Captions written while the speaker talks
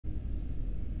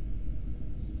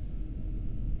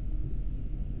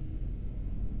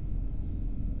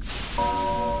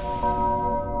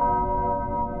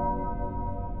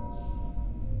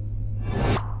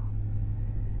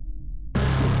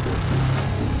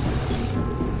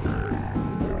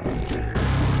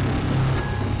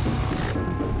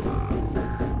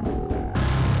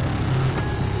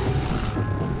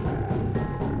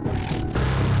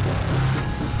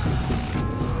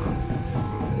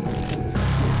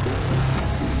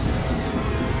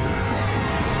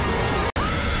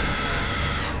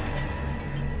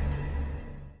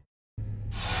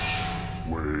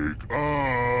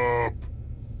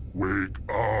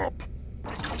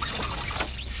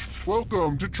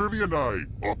Welcome to Trivia Night,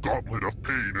 a gauntlet of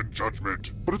pain and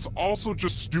judgment. But it's also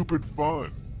just stupid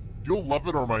fun. You'll love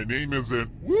it or my name isn't...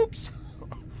 Whoops!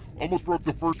 Almost broke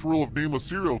the first rule of nameless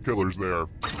serial killers there.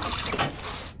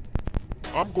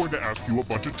 I'm going to ask you a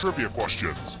bunch of trivia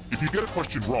questions. If you get a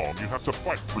question wrong, you have to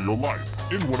fight for your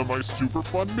life in one of my super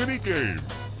fun mini-games.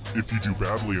 If you do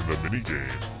badly in the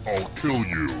minigame, I'll kill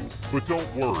you. But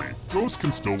don't worry, ghosts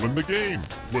can still win the game.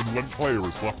 When one player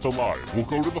is left alive, we'll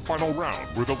go to the final round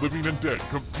where the living and dead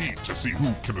compete to see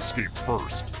who can escape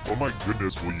first. Oh my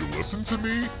goodness, will you listen to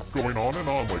me? Going on and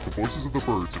on like the voices of the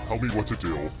birds to tell me what to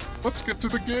do. Let's get to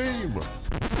the game.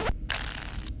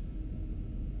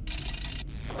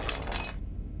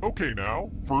 Okay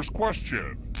now, first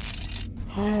question.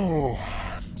 Oh,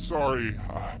 sorry.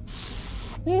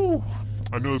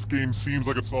 I know this game seems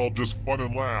like it's all just fun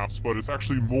and laughs, but it's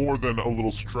actually more than a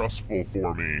little stressful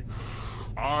for me.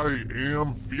 I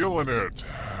am feeling it.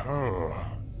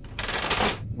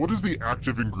 What is the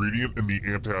active ingredient in the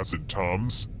antacid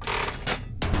Tums?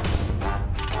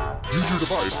 Use your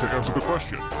device to answer the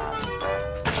question.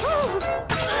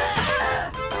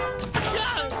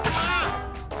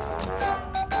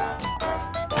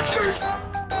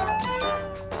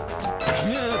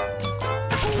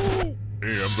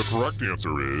 And the correct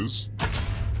answer is...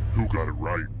 Who got it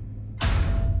right?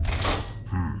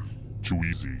 Too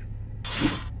easy.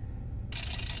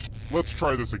 Let's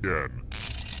try this again.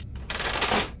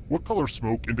 What color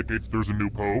smoke indicates there's a new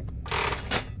pope?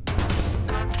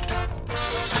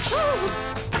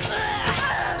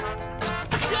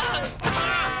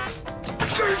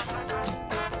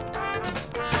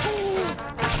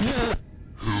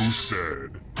 Who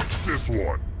said? This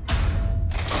one.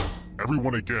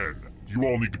 Everyone again. You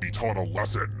all need to be taught a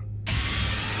lesson.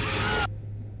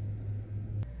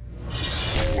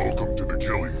 Welcome to the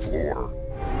killing floor.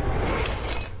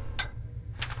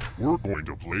 We're going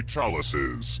to play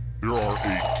chalices. There are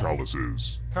 8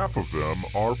 chalices. Half of them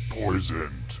are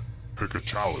poisoned. Pick a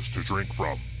chalice to drink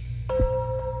from.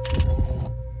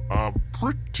 I'm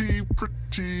pretty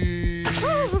excited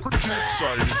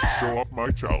to show off my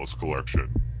chalice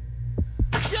collection.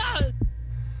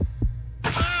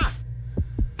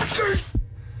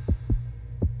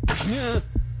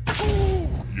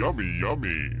 Yummy,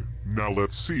 yummy. Now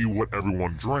let's see what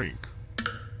everyone drank.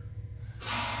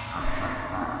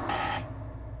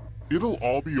 It'll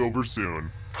all be over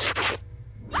soon.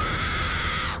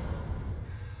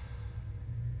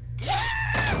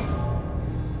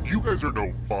 You guys are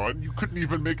no fun. You couldn't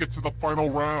even make it to the final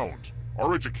round.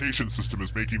 Our education system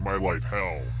is making my life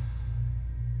hell.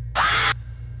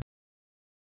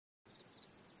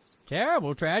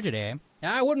 Terrible tragedy.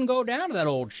 I wouldn't go down to that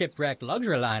old shipwrecked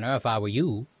luxury liner if I were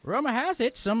you. Rumor has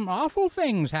it some awful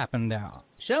things happened there.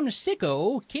 Some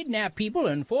sicko kidnapped people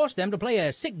and forced them to play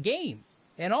a sick game.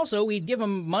 And also, we'd give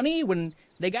them money when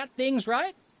they got things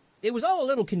right. It was all a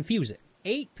little confusing.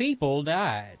 8 people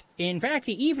died. In fact,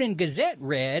 the Evening Gazette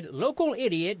read, "Local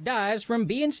idiot dies from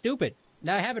being stupid."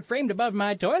 I have it framed above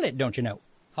my toilet, don't you know?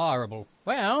 Horrible.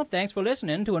 Well, thanks for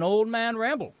listening to an old man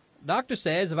ramble. Doctor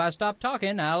says if I stop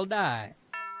talking, I'll die.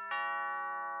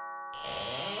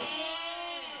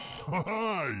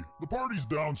 Hi! The party's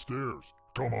downstairs.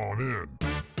 Come on in.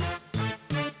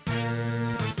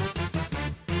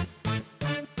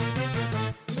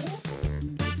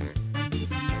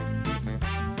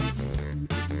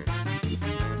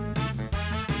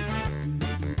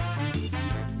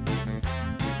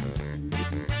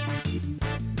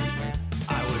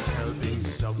 I was helping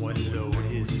someone load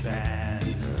his van.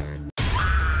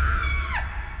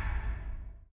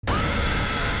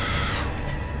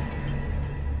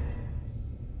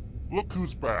 Look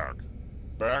who's back.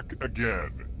 Back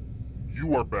again.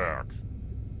 You are back.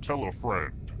 Tell a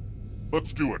friend.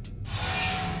 Let's do it.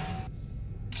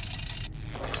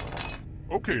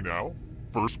 Okay now,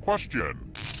 first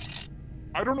question.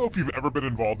 I don't know if you've ever been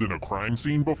involved in a crime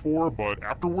scene before, but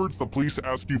afterwards the police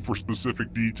ask you for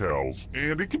specific details,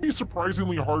 and it can be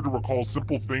surprisingly hard to recall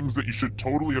simple things that you should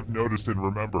totally have noticed and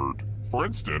remembered. For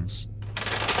instance,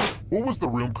 what was the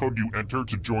room code you entered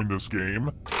to join this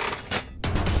game?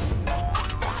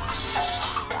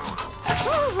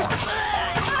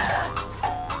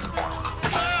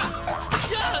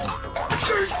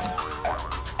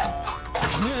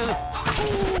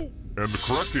 And the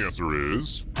correct answer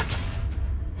is...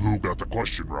 Who got the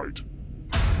question right?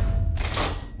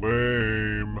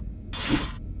 Lame.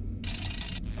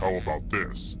 How about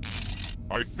this?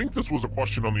 I think this was a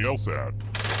question on the LSAT.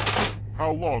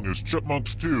 How long is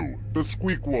Chipmunks 2, the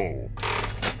Squeakquel?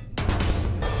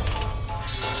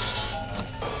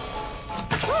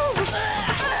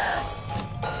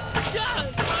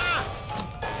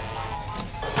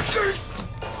 And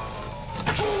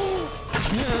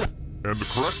And the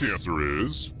correct answer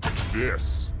is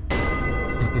this.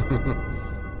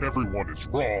 Everyone is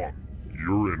wrong.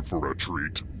 You're in for a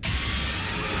treat.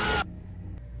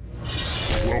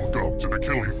 Welcome to the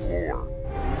killing floor.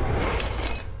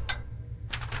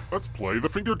 Let's play the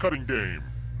finger cutting game.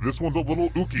 This one's a little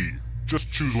ooky. Just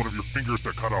choose one of your fingers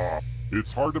to cut off.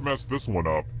 It's hard to mess this one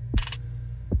up.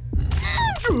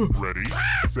 Ready,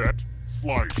 set,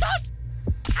 slice.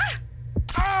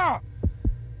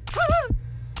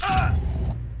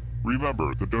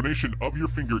 Remember, the donation of your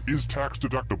finger is tax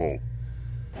deductible.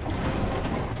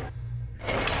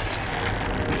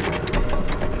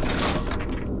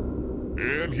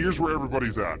 And here's where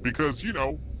everybody's at, because, you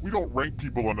know, we don't rank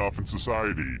people enough in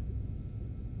society.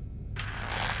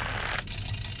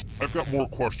 I've got more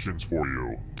questions for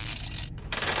you.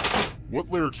 What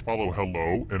lyrics follow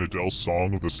Hello and Adele's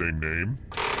song of the same name?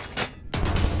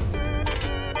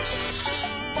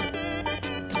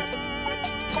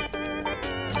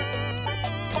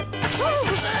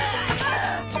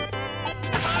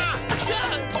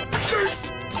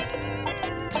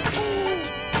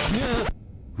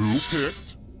 Who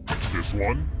picked this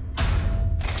one?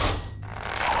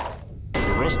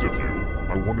 The rest of you,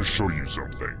 I want to show you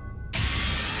something.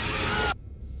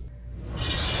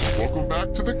 Welcome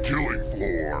back to the killing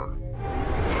floor.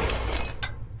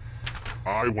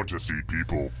 I want to see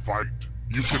people fight.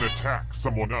 You can attack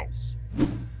someone else.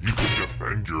 You can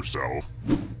defend yourself.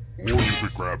 Or you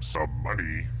could grab some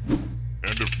money.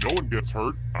 And if no one gets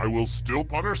hurt, I will still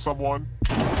punish someone.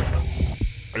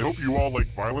 I hope you all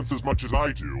like violence as much as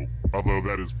I do, although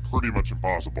that is pretty much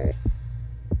impossible.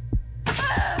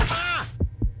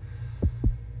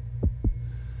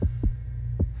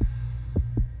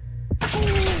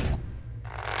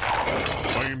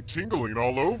 I am tingling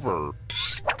all over.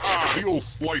 The old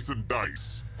slice and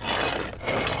dice.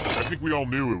 I think we all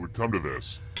knew it would come to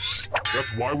this.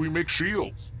 That's why we make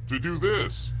shields, to do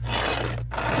this.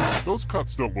 Those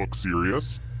cuts don't look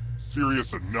serious.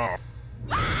 Serious enough.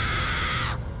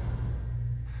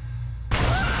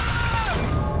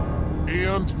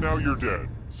 And now you're dead.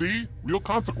 See? Real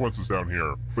consequences down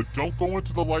here. But don't go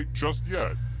into the light just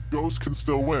yet. Ghosts can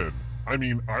still win. I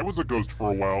mean, I was a ghost for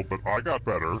a while, but I got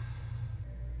better.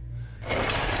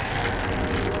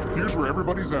 Here's where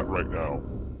everybody's at right now.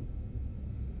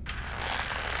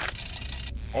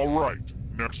 Alright,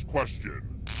 next question.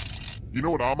 You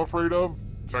know what I'm afraid of?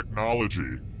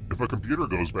 Technology. If a computer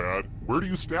goes bad, where do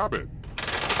you stab it?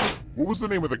 What was the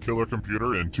name of the killer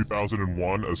computer in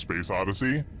 2001: A Space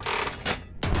Odyssey?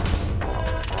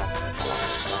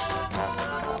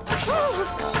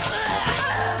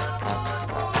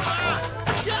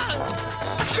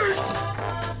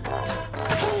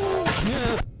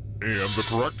 And the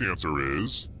correct answer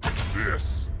is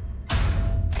this.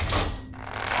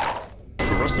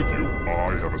 The rest of you,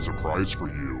 I have a surprise for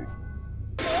you.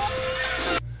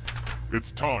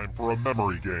 It's time for a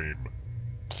memory game.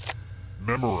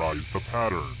 Memorize the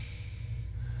pattern.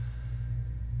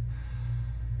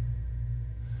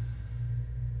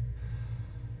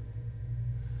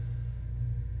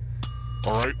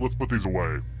 Alright, let's put these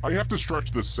away. I have to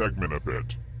stretch this segment a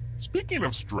bit. Speaking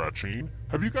of stretching,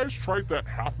 have you guys tried that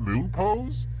half moon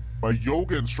pose? My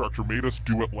yoga instructor made us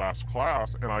do it last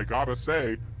class, and I gotta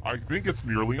say, I think it's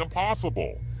nearly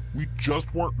impossible. We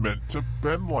just weren't meant to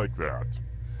bend like that.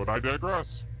 But I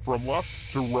digress. From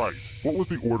left to right, what was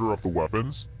the order of the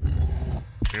weapons?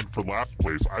 And for last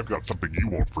place, I've got something you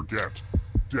won't forget.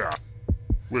 Death.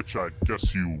 Which I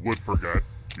guess you would forget,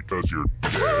 because you're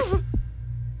dead.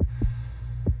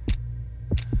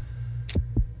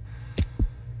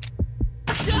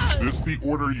 Was this the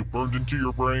order you burned into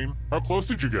your brain? How close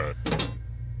did you get?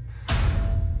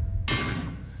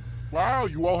 Wow,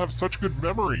 you all have such good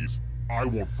memories. I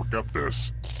won't forget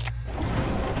this.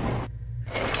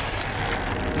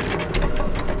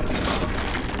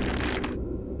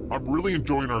 I'm really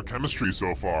enjoying our chemistry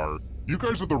so far. You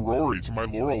guys are the Rory to my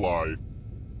Lorelei.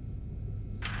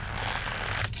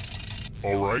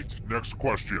 Alright, next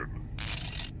question.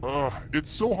 It's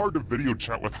so hard to video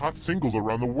chat with hot singles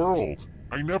around the world.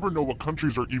 I never know what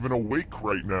countries are even awake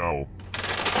right now.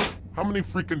 How many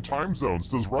freaking time zones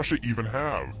does Russia even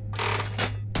have?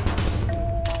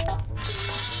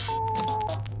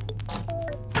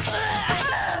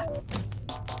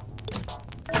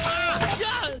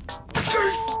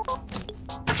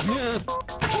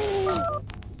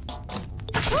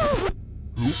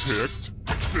 Who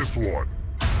picked this one?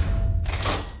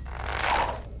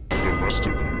 The rest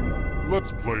of you,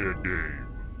 let's play a game.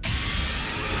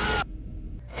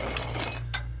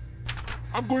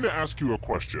 I'm going to ask you a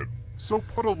question, so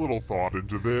put a little thought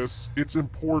into this. It's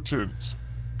important.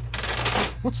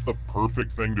 What's the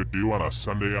perfect thing to do on a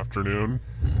Sunday afternoon?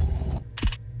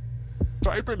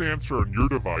 Type an answer on your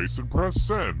device and press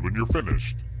send when you're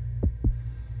finished.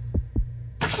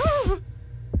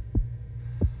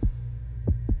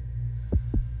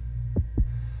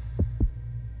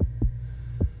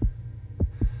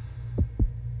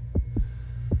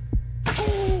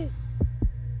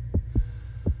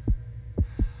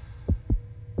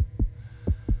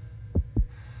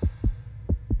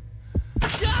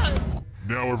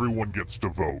 Now everyone gets to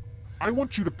vote. I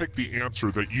want you to pick the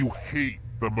answer that you hate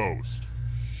the most.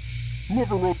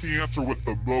 Whoever wrote the answer with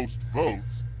the most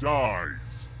votes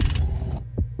dies.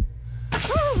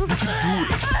 You can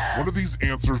do it! One of these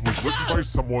answers was written by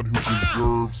someone who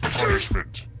deserves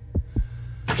punishment.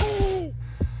 The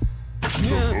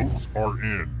votes are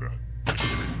in.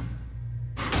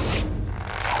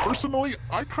 Personally,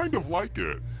 I kind of like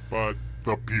it, but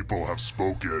the people have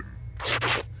spoken.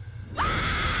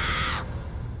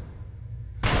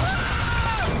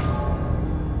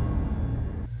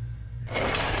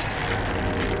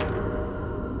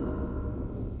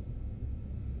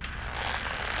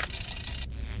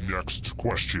 Next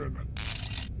question.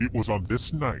 It was on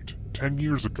this night, 10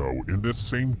 years ago, in this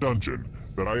same dungeon,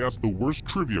 that I asked the worst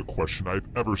trivia question I've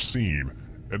ever seen,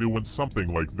 and it went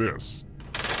something like this.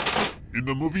 In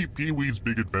the movie Pee-wee's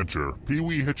Big Adventure,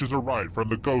 Pee-wee hitches a ride from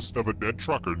the ghost of a dead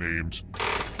trucker named...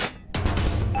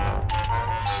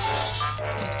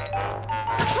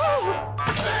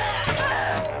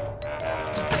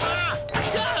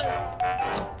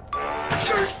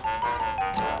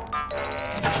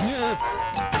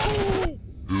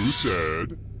 Who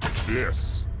said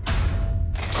this?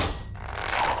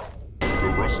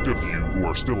 The rest of you who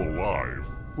are still alive,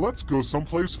 let's go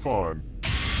someplace fun.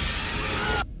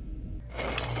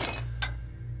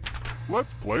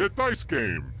 Let's play a dice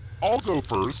game. I'll go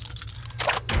first.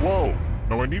 Whoa,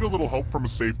 now I need a little help from a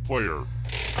safe player.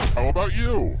 How about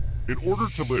you? In order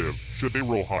to live, should they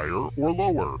roll higher or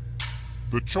lower?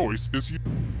 The choice is you.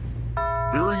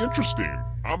 Very interesting.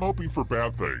 I'm hoping for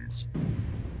bad things.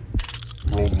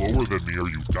 Roll lower than me or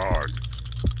you die.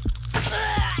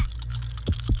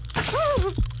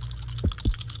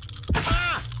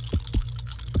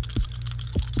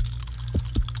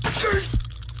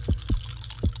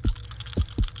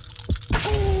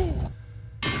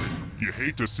 You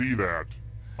hate to see that.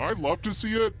 I love to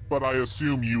see it, but I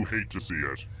assume you hate to see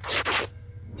it.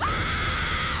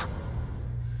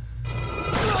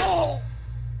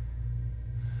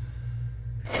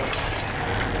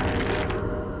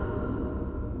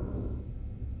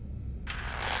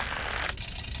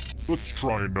 Let's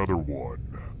try another one.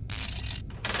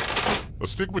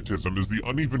 Astigmatism is the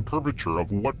uneven curvature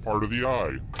of what part of the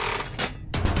eye?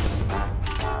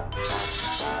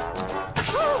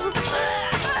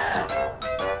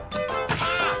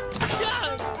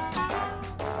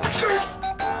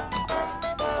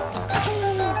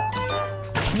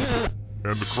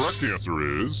 And the correct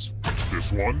answer is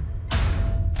this one.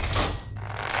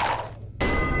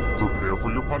 Prepare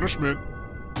for your punishment.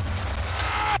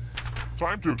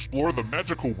 Time to explore the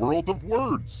magical world of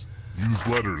words. Use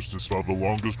letters to spell the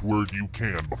longest word you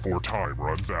can before time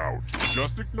runs out.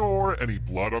 Just ignore any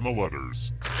blood on the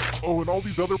letters. Oh, and all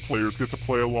these other players get to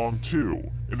play along too.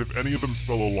 And if any of them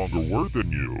spell a longer word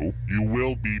than you, you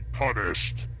will be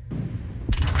punished.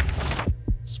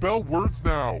 Spell words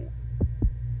now.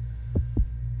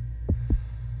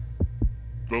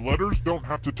 The letters don't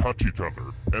have to touch each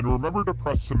other. And remember to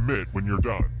press submit when you're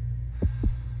done.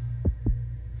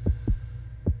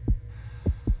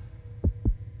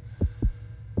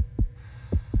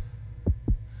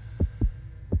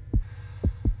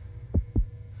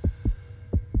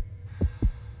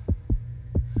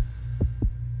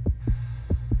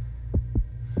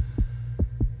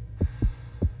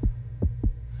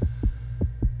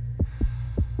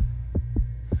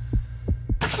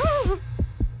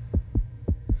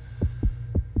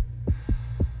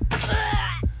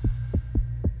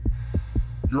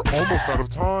 You're almost out of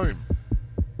time.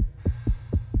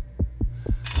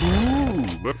 Ooh,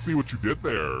 let's see what you did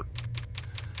there.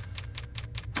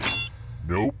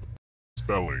 Nope.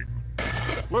 Spelling.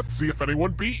 Let's see if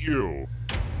anyone beat you.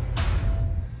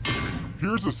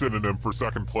 Here's a synonym for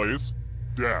second place.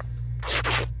 Death.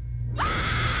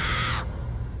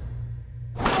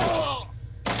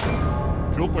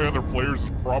 Killed by other players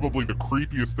is probably the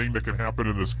creepiest thing that can happen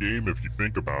in this game if you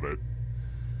think about it.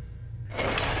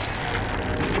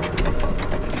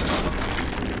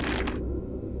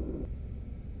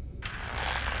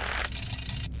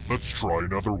 Let's try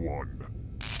another one.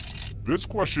 This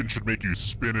question should make you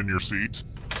spin in your seat.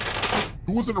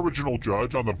 Who was an original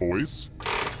judge on The Voice?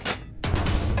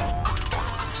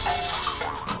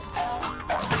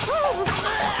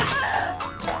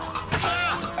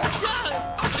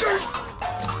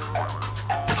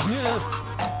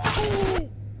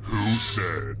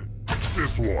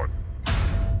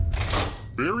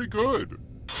 Very good.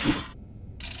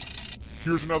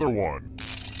 Here's another one.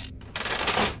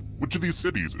 Which of these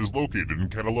cities is located in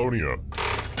Catalonia?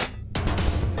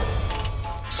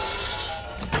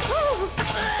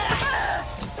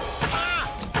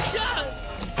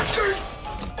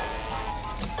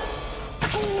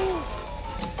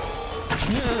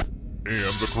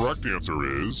 And the correct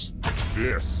answer is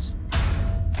this.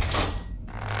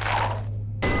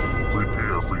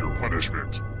 Prepare for your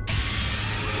punishment.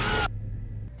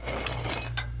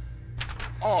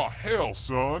 Aw, hell,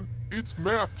 son. It's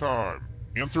math time.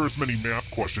 Answer as many math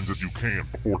questions as you can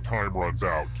before time runs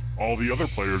out. All the other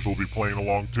players will be playing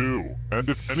along too. And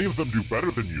if any of them do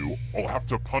better than you, I'll have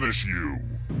to punish you.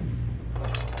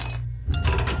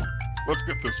 Let's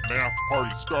get this math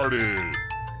party started.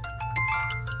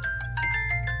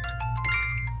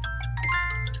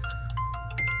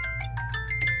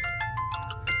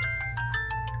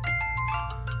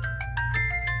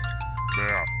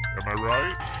 Math, am I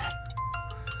right?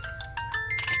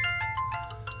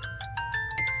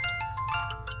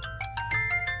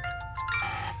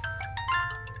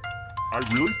 I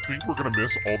really think we're gonna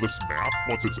miss all this math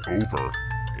once it's over.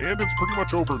 And it's pretty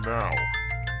much over now.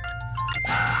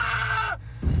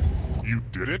 You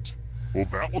did it? Well,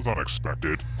 that was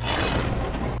unexpected.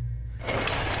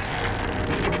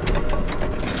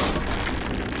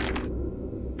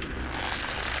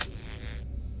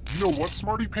 You know what,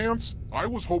 Smarty Pants? I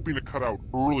was hoping to cut out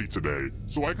early today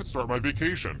so I could start my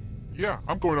vacation. Yeah,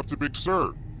 I'm going up to Big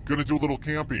Sur. Gonna do a little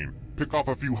camping, pick off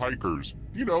a few hikers.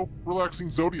 You know, relaxing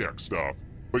Zodiac stuff.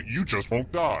 But you just won't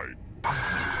die.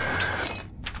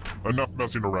 Enough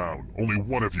messing around. Only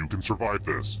one of you can survive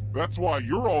this. That's why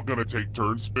you're all gonna take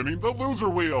turns spinning the loser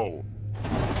wheel.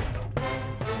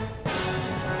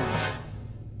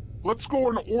 Let's go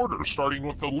in order, starting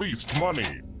with the least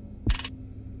money.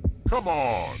 Come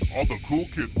on, all the cool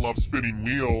kids love spinning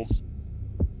wheels.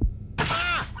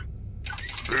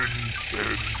 Spin,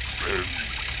 spin, spin.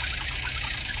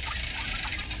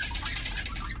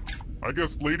 I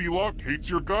guess Lady Luck hates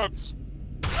your guts.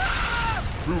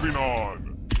 Moving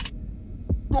on.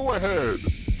 Go ahead,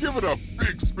 give it a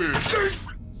big spin.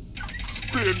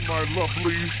 Spin, my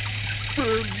lovely,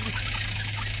 spin.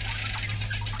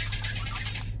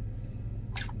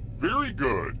 Very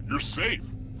good, you're safe,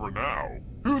 for now.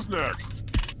 Who's next?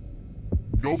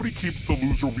 Nobody keeps the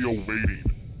loser wheel waiting.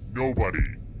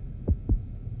 Nobody.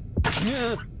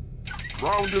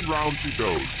 Round and round she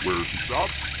goes. Where she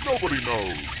stops, nobody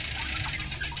knows.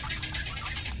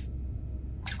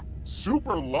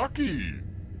 Super lucky.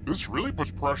 This really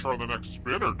puts pressure on the next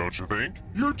spinner, don't you think?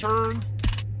 Your turn.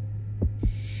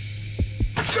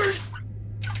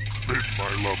 Spin,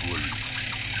 my lovely.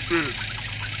 Spin.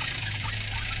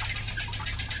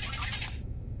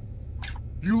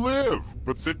 You live,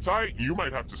 but sit tight. You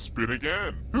might have to spin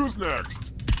again. Who's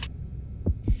next?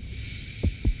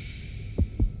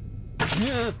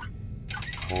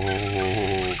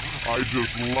 Oh, I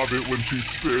just love it when she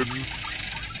spins.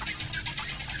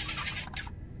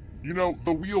 You know,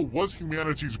 the wheel was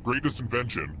humanity's greatest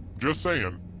invention. Just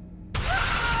saying.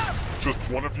 Just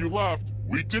one of you left.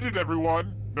 We did it,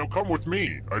 everyone. Now come with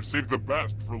me. I've saved the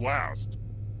best for last.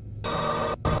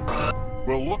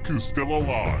 Well, look who's still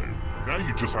alive. Now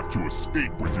you just have to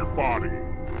escape with your body.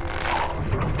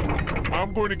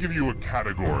 I'm going to give you a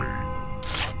category.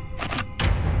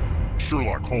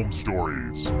 Sherlock Holmes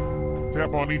stories.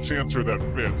 Tap on each answer that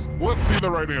fits. Let's see the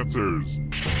right answers.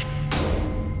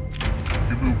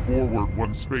 You move forward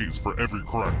one space for every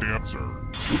correct answer.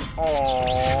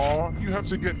 Aww, you have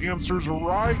to get answers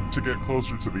right to get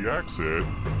closer to the exit.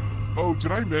 Oh,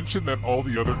 did I mention that all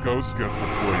the other ghosts get to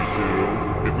play too?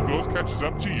 If a ghost catches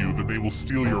up to you, then they will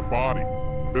steal your body.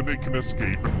 Then they can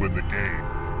escape and win the game.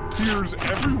 Here's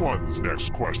everyone's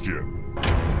next question.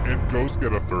 And ghosts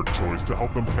get a third choice to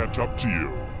help them catch up to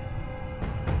you.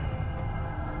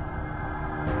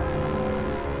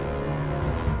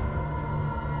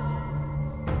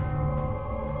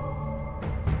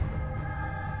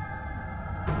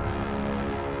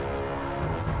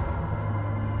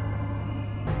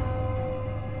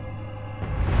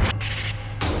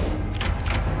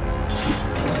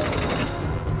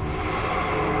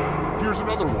 Here's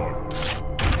another one.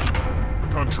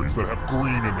 Countries that have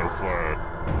green in their flag.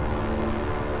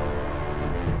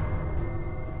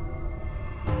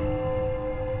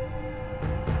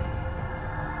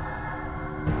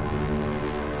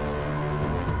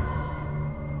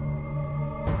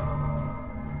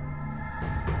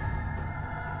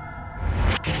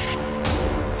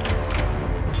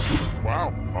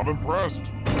 Wow, I'm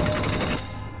impressed.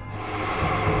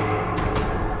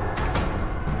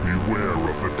 Beware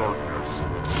of the darkness.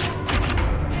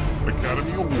 The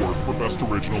Academy Award for Best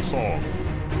Original Song.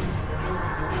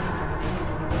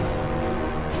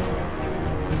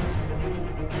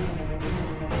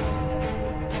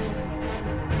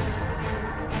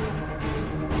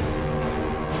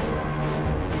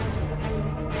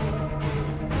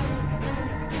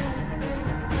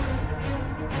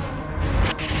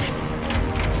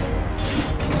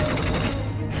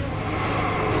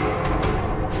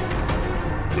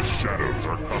 The shadows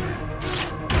are coming.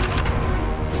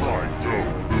 Fried dough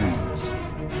foods.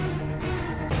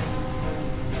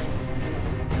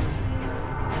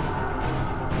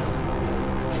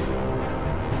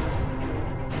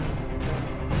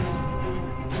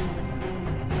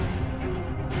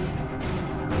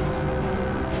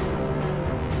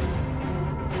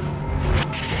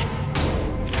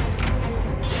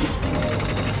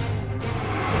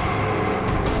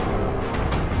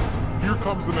 Here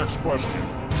comes the next question.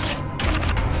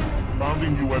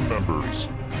 Founding UN members.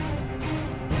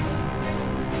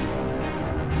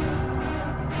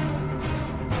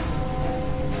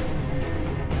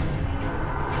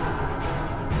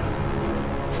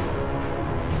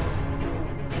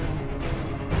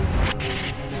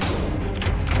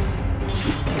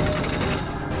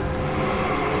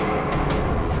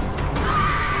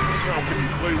 Now can you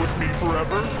play with me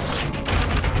forever?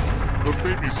 The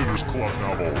Babysitter's Club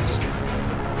novels.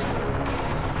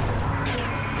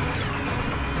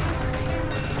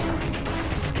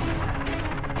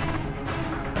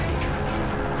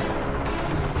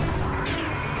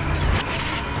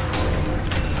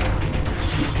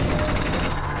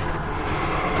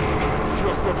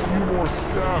 Just a few more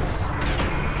steps.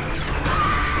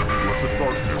 Let the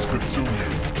darkness consume you.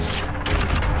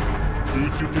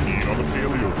 Foods you can eat on the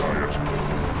paleo diet.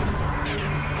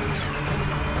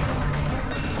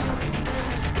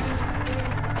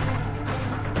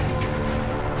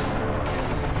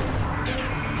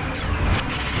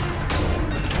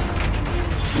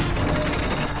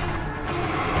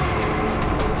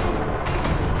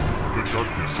 The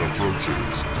darkness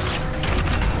approaches.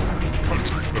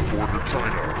 Countries that border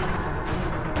China.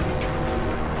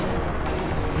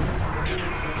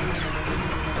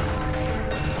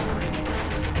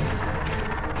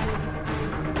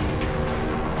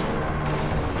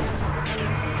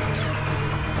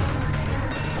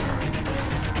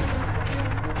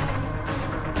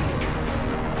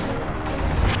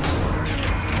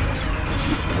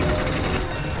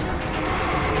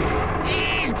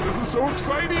 This is so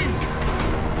exciting!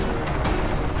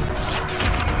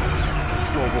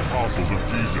 12 Apostles of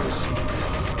Jesus.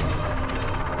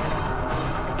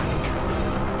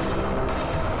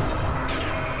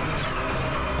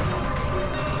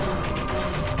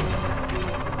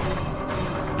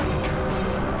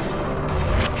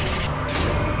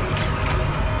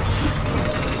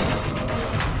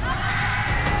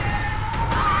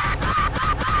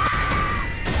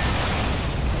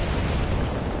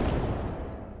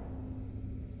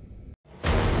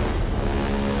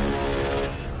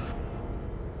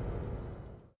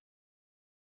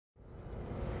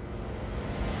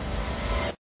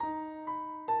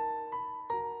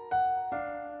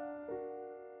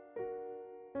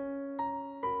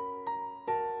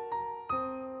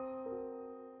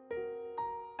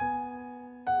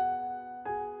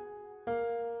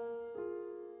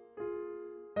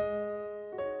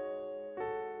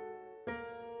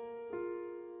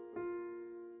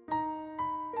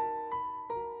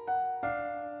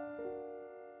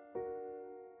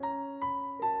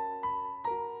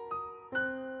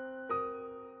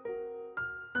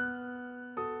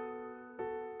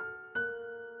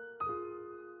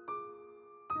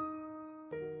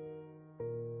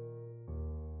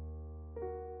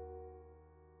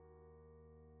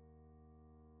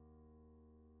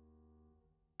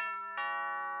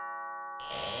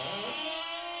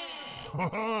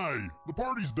 Hi! The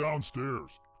party's downstairs.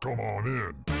 Come on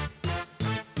in.